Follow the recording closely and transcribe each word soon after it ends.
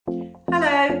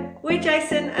Hello, we're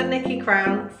Jason and Nikki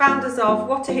Crown, founders of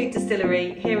WhataHoot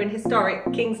Distillery here in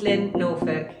historic Kings Lynn,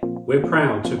 Norfolk. We're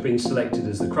proud to have been selected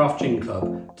as the Craft Gin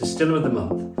Club Distiller of the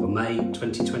Month for May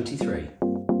 2023.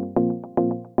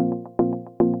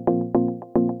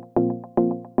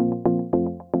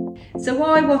 So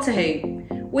why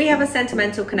WhataHoot? We have a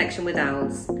sentimental connection with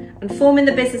owls, and forming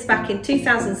the business back in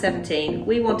 2017,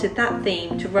 we wanted that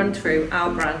theme to run through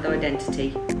our brand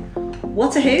identity.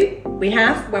 WhataHoot we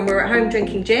have when we're at home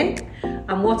drinking gin, and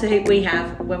WhataHoot we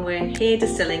have when we're here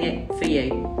distilling it for you.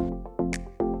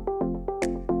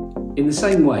 In the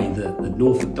same way that the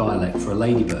Norfolk dialect for a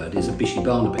ladybird is a bishy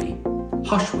barnaby,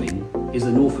 Hushwing is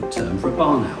the Norfolk term for a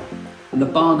barn owl, and the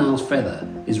barn owl's feather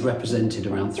is represented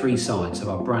around three sides of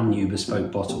our brand new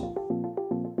bespoke bottle.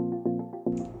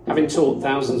 Having taught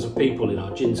thousands of people in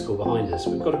our gin school behind us,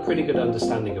 we've got a pretty good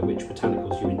understanding of which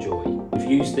botanicals you enjoy.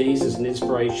 We've used these as an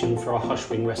inspiration for our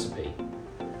Hushwing recipe.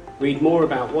 Read more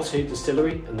about WhataHoot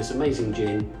Distillery and this amazing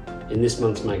gin in this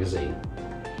month's magazine.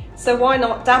 So why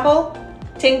not dabble,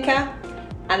 tinker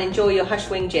and enjoy your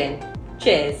Hushwing gin.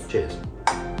 Cheers. Cheers.